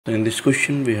So in this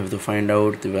question we have to find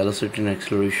out the velocity and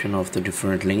acceleration of the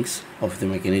different links of the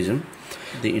mechanism.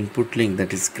 The input link,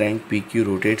 that is crank PQ,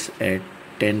 rotates at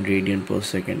 10 radian per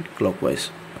second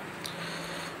clockwise.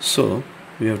 So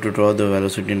we have to draw the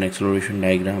velocity and acceleration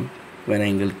diagram when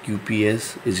angle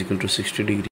QPS is equal to 60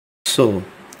 degrees. So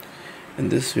in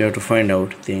this we have to find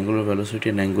out the angular velocity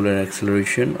and angular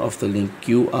acceleration of the link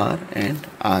QR and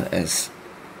RS.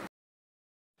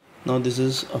 Now this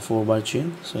is a 4-bar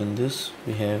chain. So in this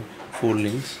we have 4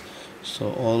 links.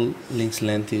 So all links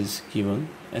length is given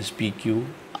as PQ,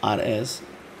 RS,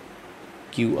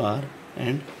 QR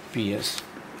and PS.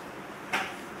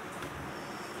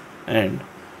 And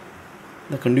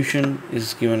the condition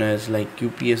is given as like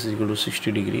QPS is equal to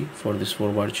 60 degree for this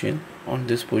 4-bar chain. On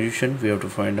this position we have to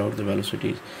find out the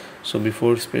velocities. So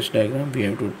before space diagram we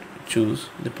have to choose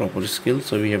the proper scale.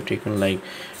 So we have taken like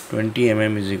 20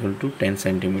 mm is equal to 10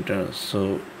 centimeters.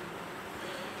 So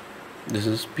this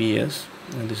is PS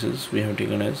and this is we have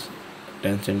taken as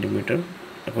 10 centimeter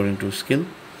according to scale.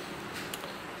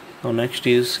 Now next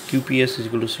is QPS is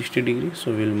equal to 60 degree.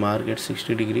 So we will mark at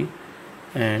 60 degree,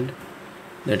 and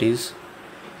that is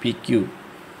PQ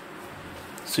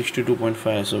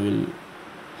 62.5. so we'll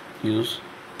use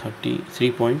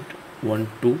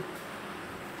 33.12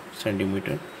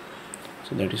 centimeter.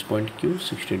 So that is point Q,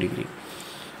 60 degree.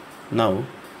 Now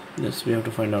this we have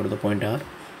to find out the point R.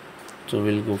 So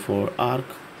we'll go for arc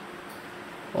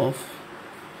of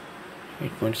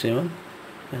 8.7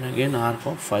 and again arc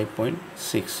of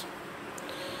 5.6.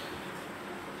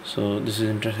 so this is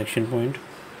intersection point.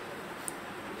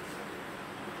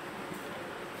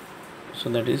 So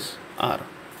that is R.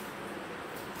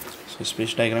 So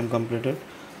space diagram completed.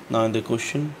 Now in the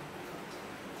question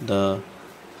the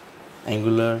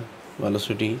angular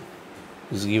velocity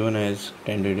is given as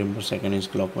 10 radian per second in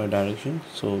clockwise direction.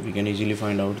 So we can easily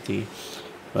find out the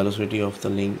velocity of the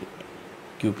link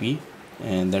QP,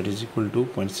 and that is equal to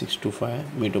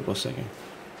 0.625 meter per second.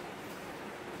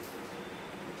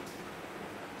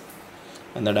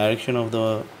 And the direction of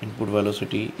the input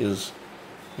velocity is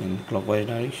in clockwise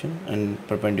direction and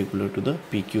perpendicular to the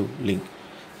PQ link.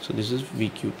 So this is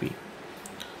VQP.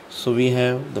 So we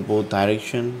have the both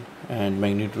direction and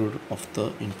magnitude of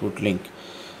the input link.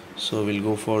 So we'll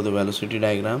go for the velocity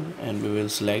diagram and we will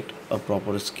select a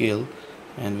proper scale,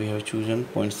 and we have chosen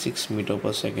 0.6 meter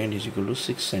per second is equal to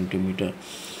 6 centimeter.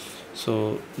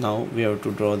 So now we have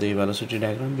to draw the velocity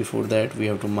diagram. Before that we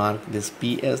have to mark this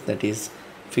PS, that is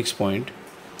fixed point,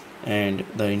 and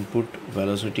the input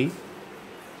velocity.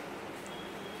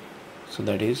 So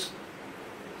that is,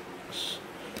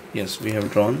 yes, we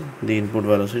have drawn the input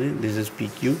velocity. This is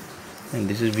PQ and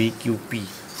this is VQP.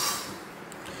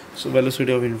 So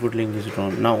velocity of input link is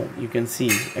drawn. Now you can see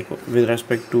with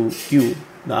respect to Q,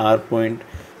 the R point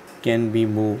can be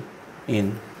moved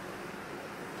in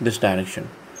this direction.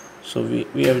 So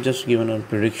we have just given a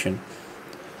prediction.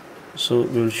 So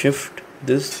we will shift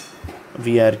this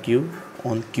VRQ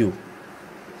on Q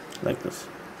like this.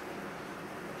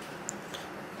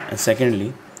 And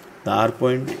secondly, the R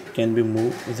point can be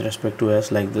moved with respect to S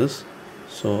like this.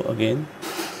 So again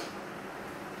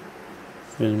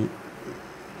we'll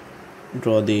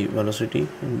draw the velocity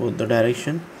in both the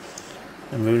direction,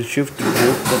 and we will shift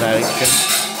both the direction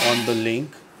on the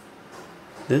link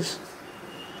this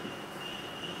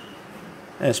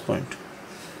S point.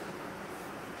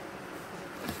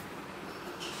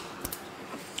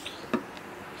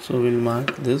 So we'll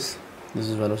mark this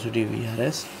is velocity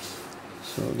VRS.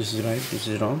 So this is right, this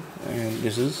is wrong, and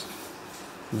this is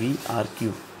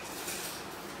VRQ.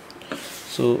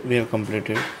 So we have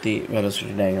completed the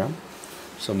velocity diagram.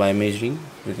 So by measuring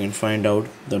we can find out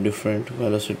the different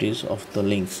velocities of the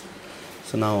links.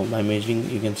 So now by measuring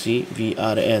you can see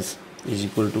VRS is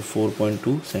equal to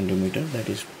 4.2 centimeter, that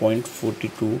is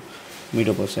 0.42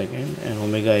 meter per second, and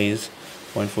omega is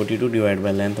 0.42 divided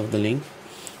by length of the link,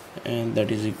 and that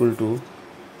is equal to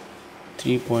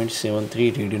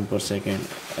 3.73 radian per second.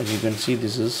 As you can see,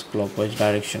 this is clockwise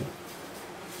direction.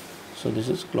 So this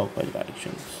is clockwise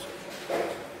directions.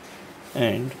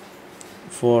 And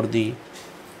for the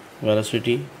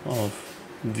velocity of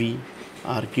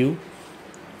VRQ,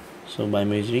 so by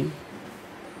measuring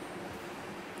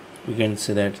we can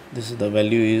say that this is the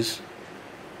value is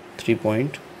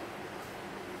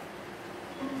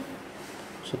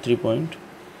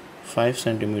 3.5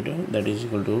 centimeter, that is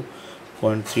equal to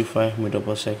 0.35 meter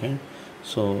per second.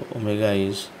 So omega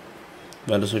is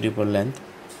velocity per length,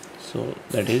 so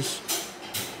that is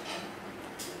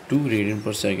 2 radian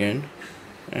per second,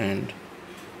 and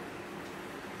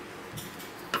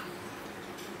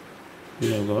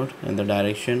we have got, and the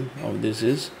direction of this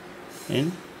is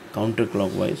in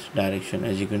counterclockwise direction,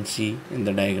 as you can see in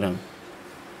the diagram.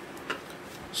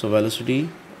 So velocity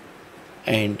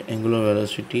and angular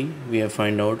velocity we have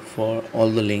find out for all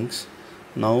the links.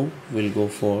 Now we'll go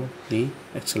for the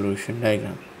acceleration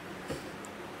diagram.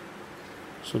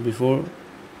 So before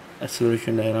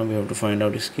acceleration diagram we have to find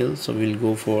out scale. So we'll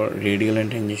go for radial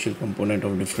and tangential component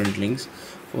of different links.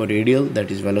 For radial,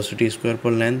 that is velocity square per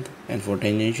length, and for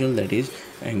tangential, that is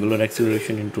angular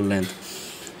acceleration into length.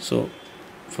 So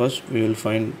first we will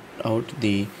find out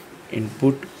the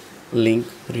input link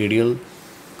radial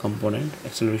component,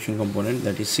 acceleration component,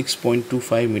 that is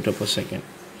 6.25 meter per second.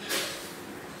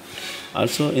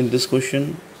 Also in this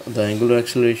question the angular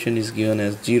acceleration is given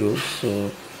as 0, so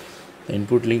the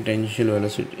input link tangential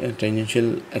velocity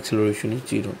tangential acceleration is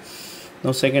 0.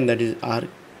 Now second, that is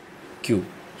RQ.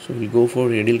 So we'll go for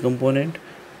radial component,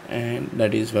 and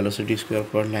that is velocity square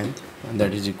per length, and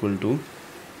that is equal to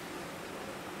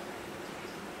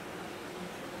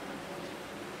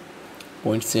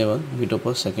 0.7 meter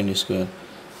per second square.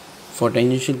 For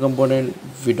tangential component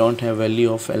we don't have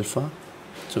value of alpha,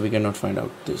 so we cannot find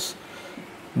out this.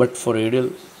 But for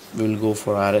radial we will go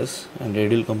for RS, and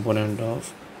radial component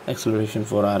of acceleration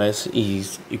for RS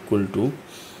is equal to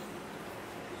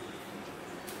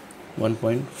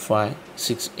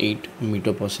 1.568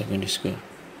 meter per second square.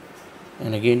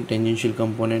 And again tangential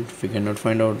component we cannot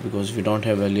find out because we don't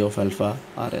have value of alpha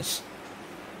RS.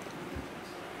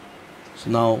 So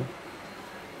now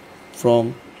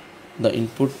from the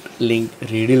input link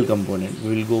radial component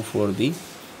we will go for the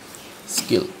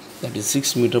scale, that is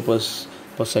 6 meter per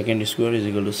second square is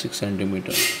equal to 6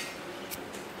 centimeter.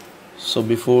 So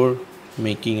before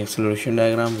making acceleration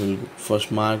diagram we will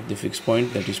first mark the fixed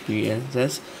point, that is P and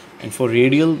S, and for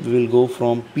radial we will go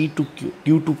from P to Q,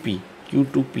 Q to P, Q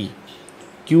to P,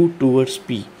 Q towards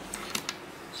P,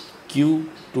 Q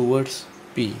towards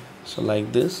P. So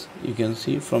like this you can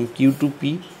see from Q to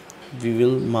P we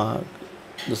will mark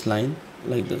this line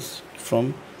like this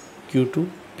from Q to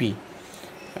P,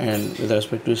 and with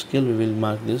respect to scale we will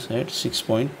mark this at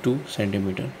 6.2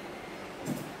 centimeter.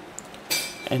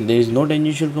 And there is no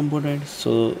tangential component,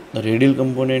 so the radial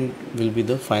component will be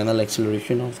the final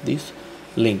acceleration of this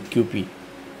link QP.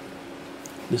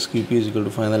 This QP is equal to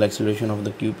final acceleration of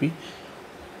the QP.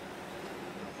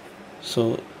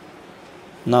 So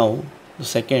now the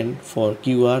second, for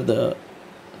QR, the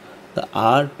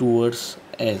R towards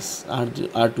S,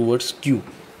 R towards Q.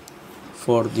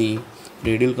 For the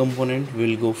radial component we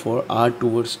will go for R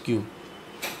towards Q.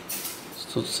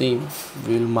 So same,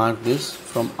 we will mark this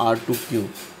from R to Q.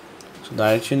 So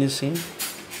direction is same,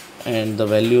 and the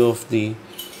value of the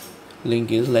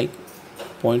link is like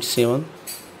 0.7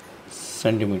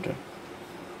 centimeter,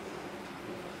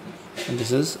 and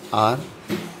this is R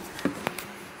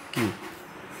Q.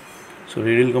 So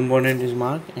radial component is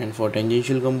marked, and for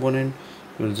tangential component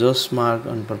we will just mark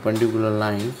on perpendicular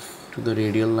line to the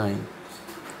radial line.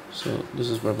 So this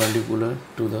is perpendicular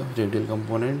to the radial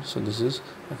component, so this is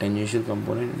a tangential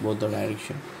component in both the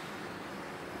direction.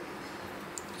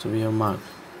 So we have marked.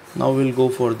 Now we will go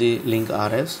for the link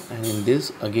RS, and in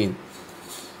this again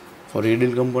for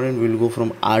radial component we will go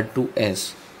from R to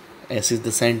S. S is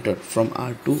the center, from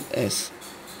R to S.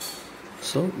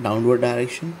 So downward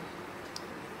direction.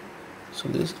 So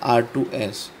this is R to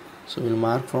S. So we will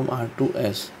mark from R to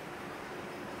S.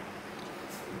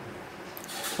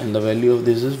 And the value of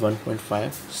this is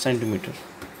 1.5 centimeter.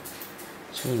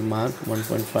 So we'll mark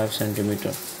 1.5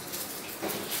 centimeter,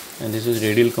 and this is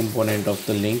radial component of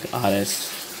the link RS.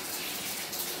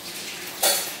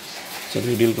 So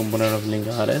radial component of link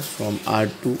RS from R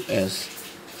to S.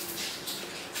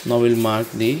 Now we'll mark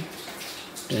the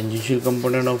tangential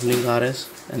component of link RS,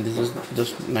 and this is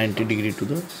just 90 degree to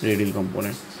the radial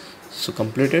component. So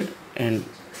completed, and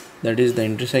that is the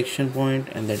intersection point,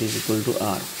 and that is equal to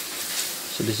R.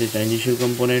 So this is tangential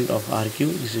component of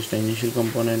RQ, this is tangential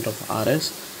component of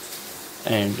RS,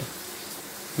 and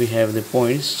we have the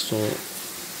points. So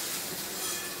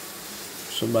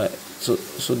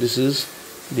this is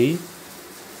the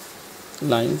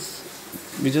lines.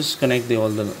 We just connect all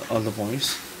the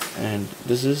points, and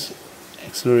this is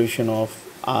acceleration of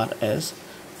RS,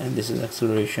 and this is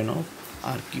acceleration of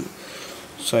RQ.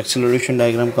 So acceleration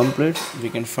diagram complete. We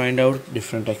can find out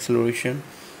different acceleration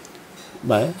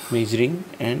by measuring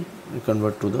and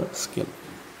convert to the scale.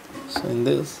 So in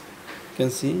this you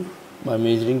can see by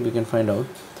measuring we can find out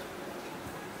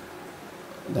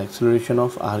the acceleration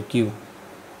of RQ.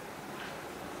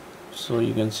 So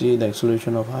you can see the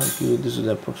acceleration of RQ, this is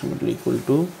approximately equal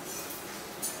to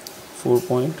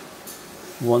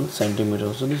 4.1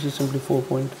 centimeter. So this is simply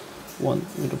 4.1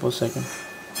 meter per second.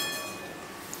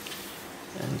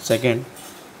 And second,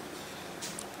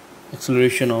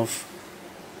 acceleration of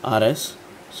rs.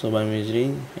 So by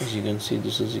measuring, as you can see,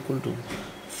 this is equal to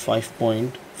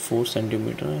 5.4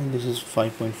 centimeter and this is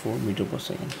 5.4 meter per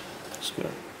second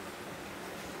square.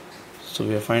 So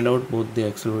we have find out both the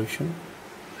acceleration.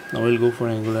 Now we'll go for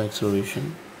angular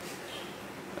acceleration,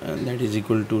 and that is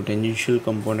equal to tangential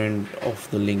component of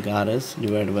the link rs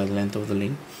divided by the length of the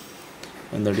link,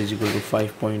 and that is equal to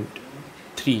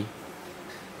 5.3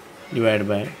 divided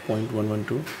by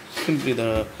 0.112. Simply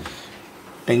the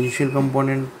tangential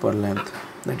component per length,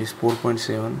 that is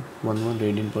 4.711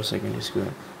 radian per second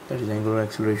square. That is angular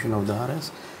acceleration of the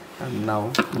rs. And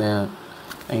now the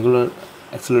angular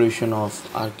acceleration of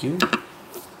rq,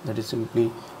 that is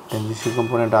simply tangential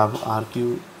component of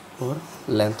rq per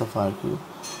length of rq,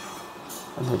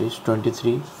 and that is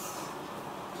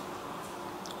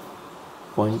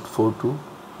 23.42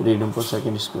 radian per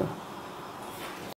second square.